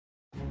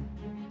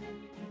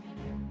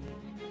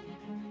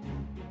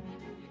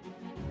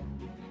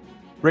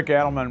Rick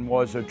Adelman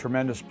was a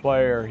tremendous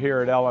player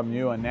here at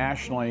LMU and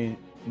nationally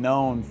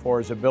known for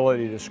his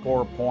ability to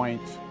score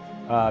points,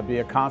 be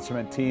a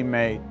consummate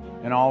teammate,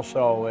 and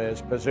also is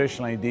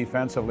positionally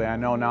defensively. I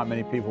know not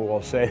many people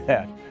will say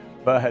that,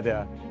 but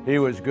he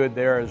was good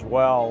there as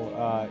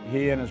well.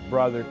 He and his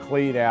brother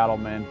Cleet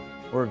Adelman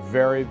were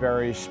very,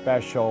 very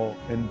special,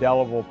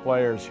 indelible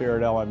players here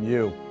at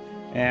LMU.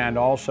 And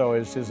also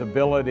his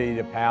ability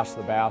to pass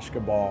the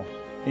basketball.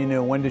 He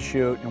knew when to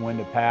shoot and when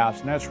to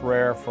pass, and that's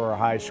rare for a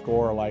high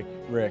scorer like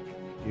Rick.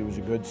 He was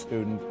a good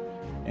student,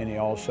 and he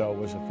also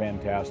was a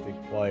fantastic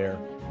player.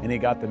 And he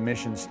got the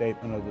mission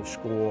statement of the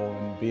school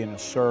and being a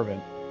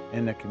servant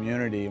in the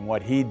community, and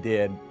what he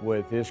did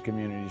with his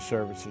community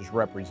services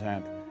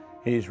represent.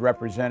 He's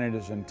represented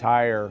his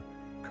entire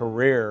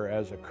career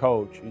as a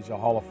coach. He's a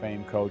Hall of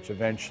Fame coach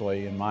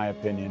eventually, in my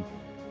opinion,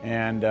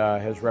 and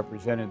has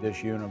represented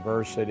this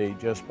university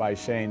just by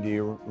saying, do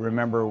you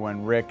remember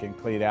when Rick and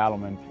Cleet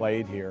Adelman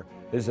played here?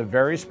 This is a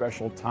very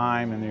special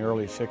time in the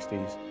early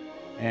 60s,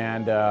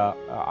 and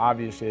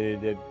obviously they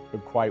did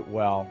quite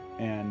well.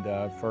 And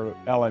for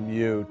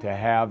LMU to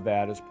have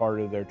that as part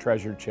of their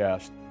treasure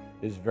chest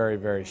is very,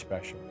 very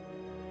special.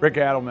 Rick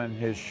Adelman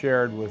has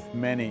shared with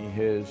many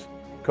his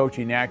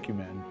coaching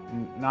acumen,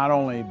 not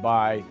only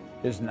by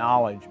his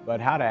knowledge, but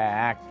how to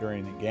act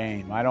during the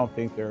game. I don't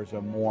think there's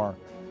a more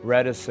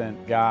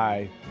reticent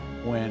guy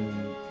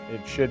when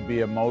it should be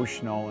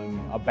emotional and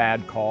a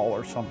bad call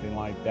or something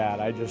like that.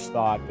 I just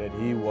thought that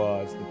he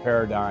was the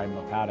paradigm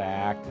of how to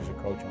act as a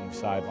coach on the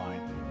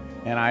sideline.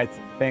 And I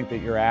think that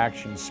your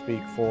actions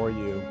speak for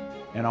you,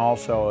 and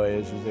also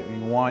is that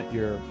you want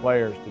your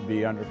players to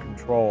be under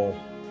control,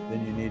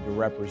 then you need to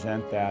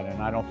represent that.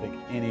 And I don't think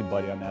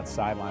anybody on that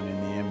sideline in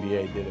the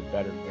NBA did it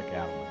better than Rick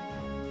Adelman.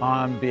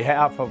 On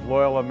behalf of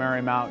Loyola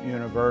Marymount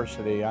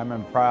University,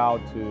 I'm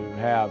proud to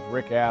have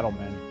Rick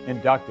Adelman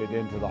inducted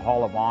into the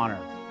Hall of Honor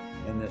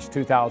in this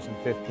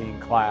 2015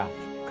 class.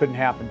 Couldn't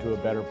happen to a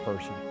better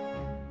person.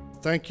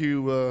 Thank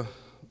you,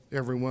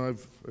 everyone.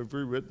 I've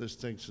rewritten this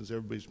thing since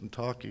everybody's been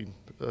talking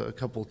a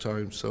couple of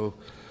times. So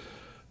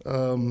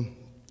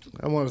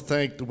I want to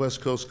thank the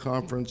West Coast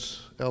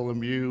Conference,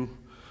 LMU,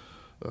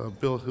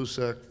 Bill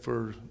Husak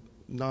for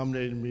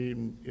nominating me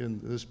in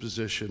this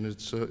position.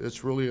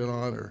 It's really an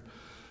honor.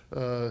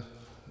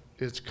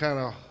 It's kind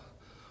of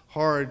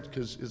hard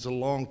because it's a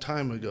long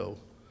time ago.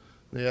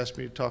 They asked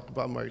me to talk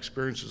about my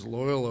experiences at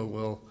Loyola.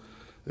 Well,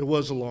 it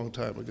was a long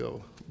time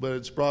ago, but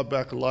it's brought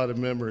back a lot of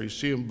memories.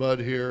 Seeing Bud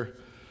here,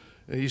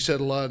 and he said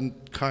a lot of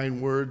kind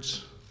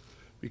words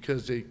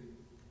because they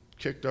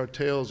kicked our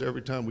tails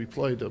every time we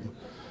played them.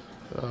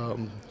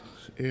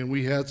 And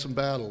we had some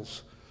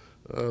battles,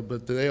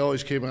 but they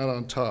always came out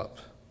on top.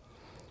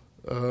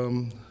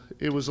 When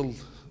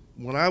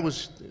I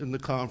was in the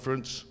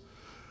conference,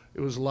 it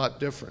was a lot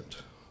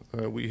different.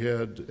 We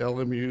had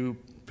LMU,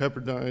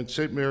 Pepperdine,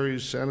 St.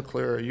 Mary's, Santa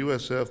Clara,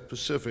 USF,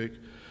 Pacific,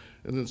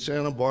 and then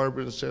Santa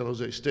Barbara and San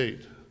Jose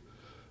State.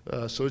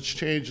 So it's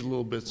changed a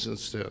little bit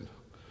since then.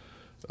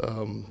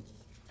 The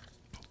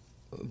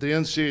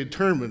NCAA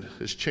tournament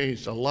has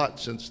changed a lot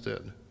since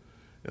then.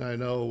 And I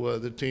know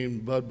the team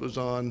Bud was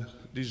on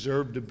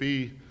deserved to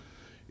be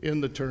in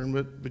the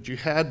tournament, but you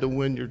had to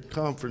win your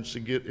conference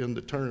to get in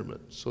the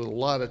tournament. So a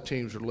lot of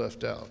teams are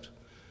left out.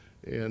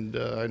 And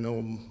I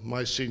know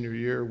my senior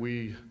year,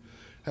 we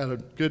had a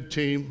good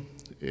team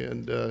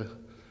and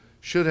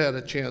should have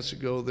had a chance to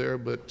go there,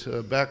 but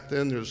back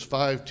then there's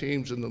 5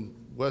 teams in the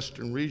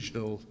Western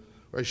Regional,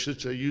 or I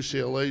should say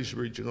UCLA's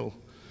Regional.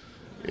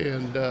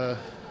 And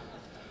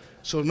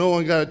so no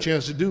one got a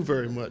chance to do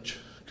very much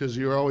because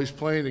you're always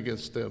playing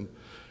against them.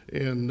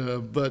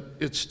 And but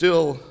it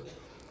still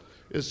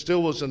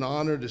was an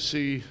honor to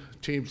see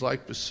teams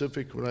like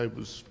Pacific when I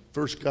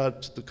first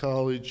got to the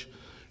college,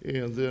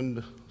 and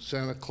then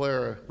Santa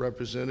Clara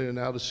represented, and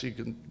now to see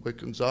what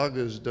Gonzaga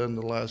has done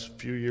the last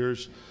few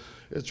years.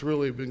 It's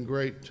really been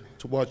great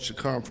to watch the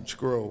conference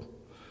grow.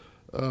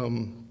 I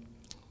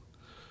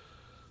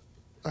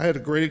had a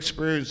great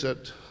experience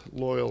at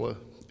Loyola.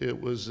 It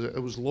was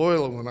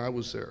Loyola when I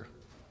was there.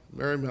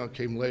 Marymount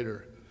came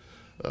later.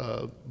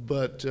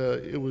 But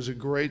it was a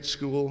great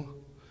school,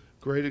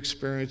 great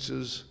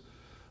experiences.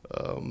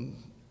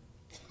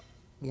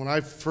 When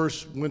I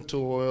first went to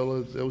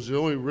Loyola, that was the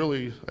only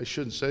really, I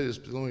shouldn't say this,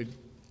 but the only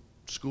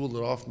school that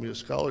offered me a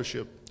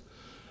scholarship.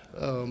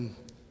 And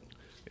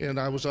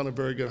I was on a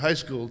very good high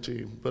school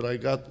team, but I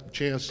got the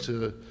chance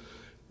to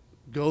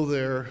go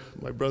there.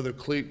 My brother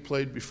Cleet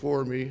played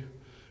before me,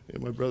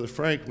 and my brother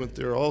Frank went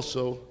there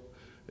also.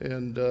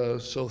 And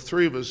so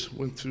 3 of us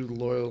went through the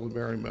Loyola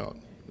Marymount.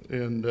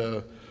 And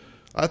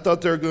I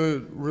thought they were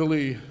going to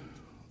really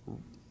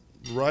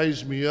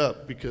rise me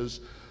up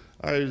because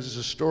there's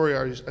a story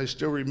I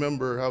still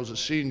remember. I was a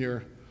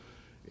senior,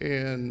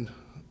 and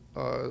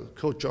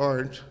Coach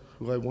Arndt,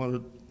 who I want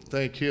to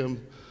thank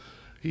him,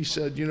 he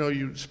said, you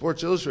know,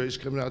 Sports Illustrated is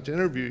coming out to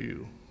interview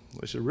you.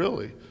 I said,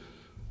 really?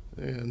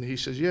 And he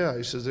says, yeah.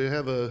 He says, they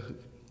have a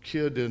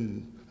kid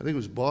in, I think it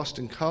was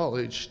Boston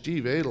College,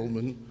 Steve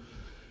Adelman,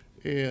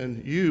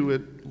 and you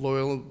at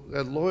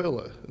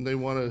Loyola, and they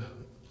want to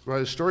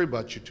write a story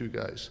about you two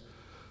guys.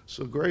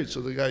 So great,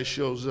 so the guy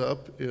shows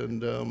up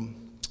and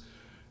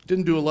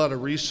didn't do a lot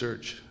of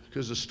research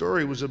because the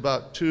story was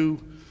about two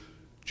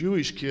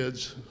Jewish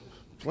kids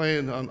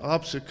playing on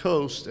opposite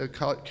coasts at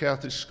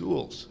Catholic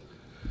schools.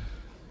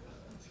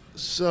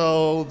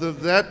 So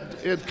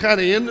it kind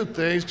of ended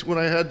things when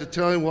I had to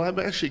tell him, well, I'm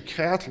actually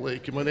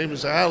Catholic and my name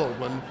is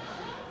Adelman.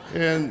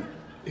 And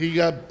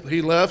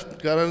he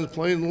left, got on the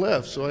plane and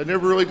left. So I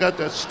never really got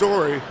that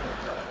story.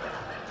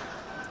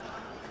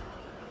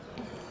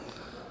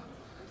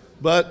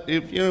 But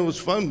it was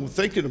fun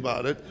thinking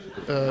about it.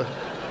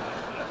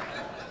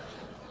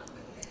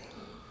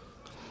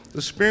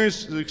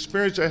 The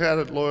experience I had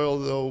at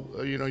Loyola, though,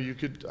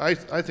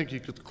 I think you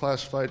could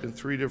classify it in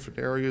 3 different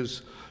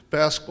areas.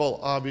 Basketball,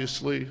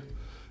 obviously,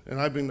 and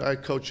I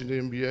coach in the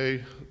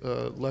NBA,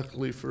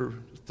 luckily for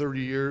 30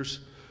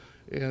 years,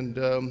 and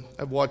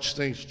I've watched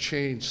things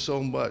change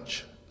so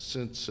much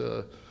since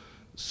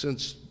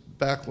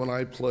back when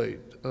I played.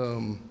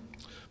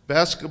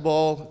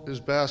 Basketball is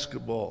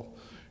basketball,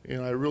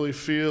 and I really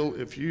feel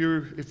if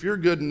you're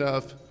good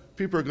enough,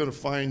 people are going to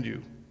find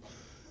you.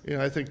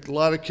 I think a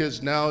lot of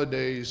kids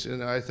nowadays,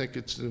 and I think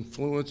it's an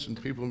influence,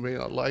 and people may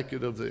not like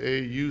it, of the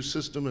AAU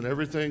system and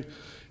everything,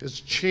 it's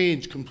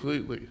changed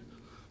completely.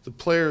 The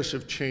players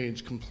have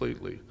changed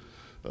completely.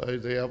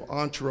 They have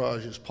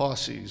entourages,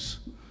 posses,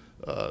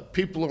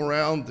 people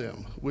around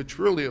them, which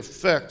really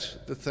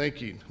affect the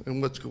thinking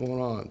and what's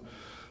going on.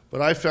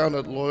 But I found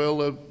at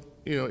Loyola,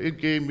 it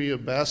gave me a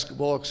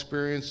basketball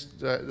experience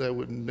that I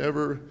would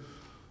never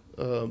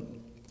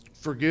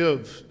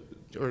forgive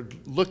or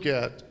look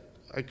at.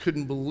 I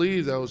couldn't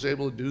believe that I was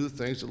able to do the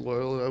things at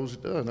Loyola I was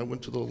done. I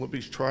went to the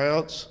Olympics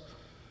tryouts,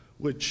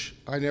 which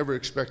I never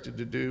expected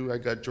to do. I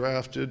got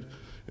drafted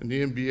in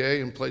the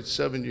NBA and played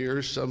 7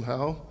 years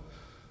somehow.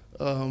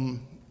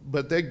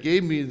 But that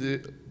gave me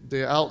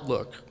the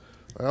outlook.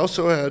 I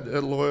also had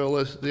at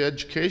Loyola the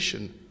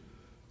education.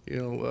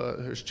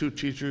 There's 2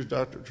 teachers,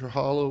 Dr.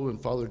 Trujillo and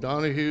Father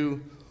Donahue.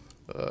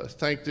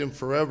 Thank them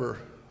forever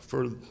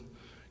for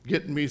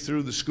getting me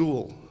through the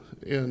school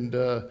and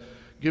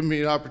giving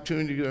me an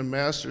opportunity to get a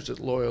master's at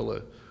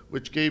Loyola,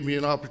 which gave me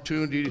an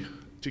opportunity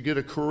to get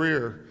a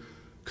career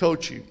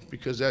coaching,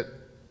 because that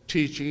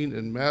teaching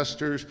and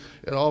masters,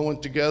 it all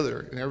went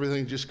together, and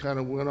everything just kind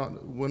of went on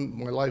when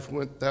my life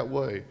went that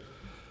way.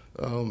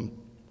 But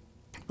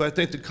I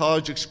think the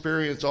college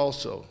experience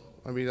also,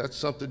 that's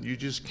something you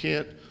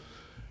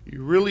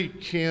really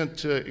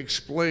can't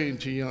explain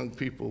to young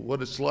people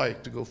what it's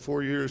like to go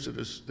 4 years at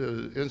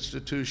an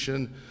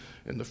institution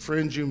and the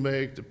friends you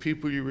make, the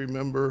people you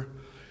remember.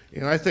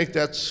 And I think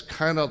that's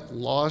kind of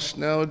lost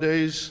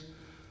nowadays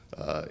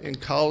in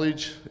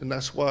college, and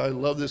that's why I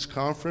love this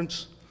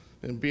conference.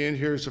 And being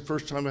here is the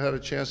first time I had a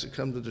chance to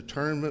come to the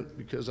tournament,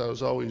 because I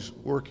was always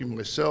working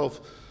myself.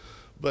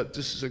 But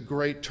this is a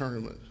great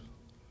tournament.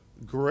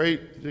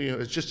 Great,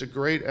 it's just a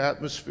great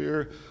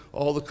atmosphere.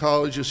 All the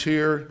colleges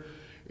here.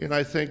 And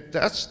I think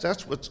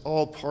that's what's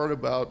all part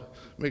about,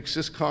 makes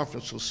this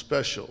conference so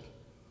special,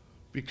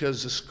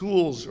 because the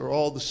schools are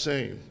all the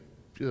same.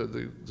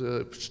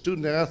 The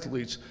student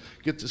athletes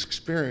get this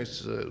experience,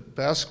 the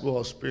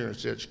basketball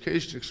experience, the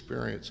education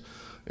experience,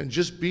 and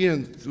just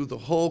being through the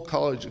whole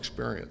college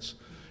experience.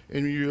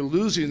 And you're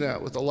losing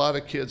that with a lot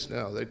of kids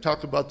now. They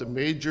talk about the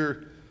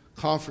major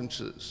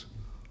conferences.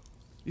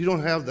 You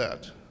don't have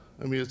that.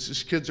 It's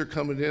just kids are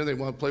coming in, they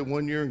want to play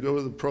 1 year and go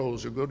to the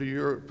pros, or go to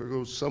Europe, or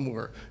go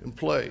somewhere and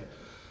play.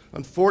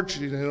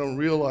 Unfortunately, they don't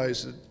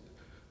realize that,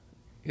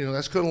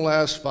 that's going to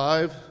last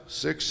 5,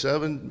 6,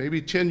 7,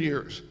 maybe 10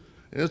 years,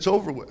 and it's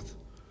over with.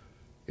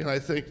 And I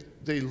think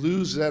they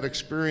lose that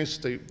experience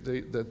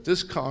that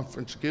this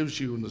conference gives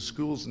you, and the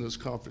schools in this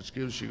conference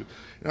gives you.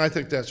 And I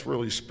think that's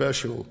really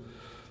special.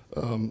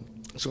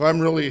 So I'm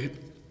really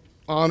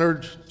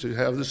honored to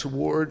have this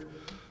award.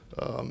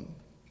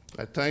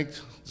 I thank,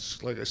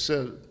 like I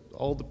said,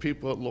 all the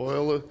people at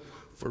Loyola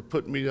for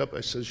putting me up.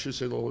 I should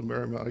say Loyola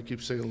Marymount. I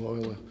keep saying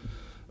Loyola.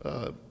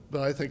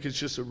 But I think it's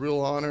just a real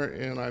honor,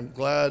 and I'm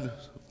glad I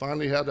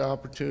finally had the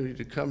opportunity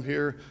to come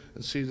here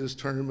and see this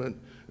tournament.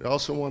 I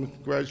also want to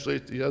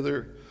congratulate the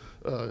other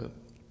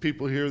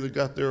people here that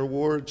got their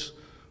awards.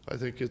 I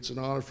think it's an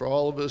honor for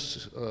all of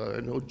us.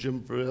 I know Jim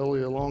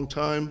Verelli a long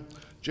time.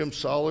 Jim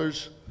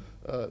Sollers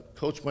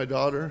coached my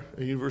daughter at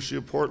the University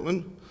of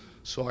Portland,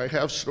 so I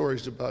have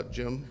stories about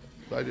Jim,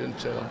 but I didn't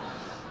tell.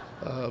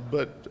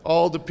 But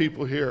all the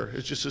people here,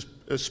 it's just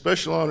a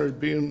special honor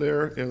being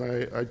there,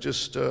 and I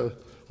just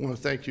want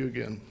to thank you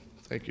again.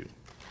 Thank you.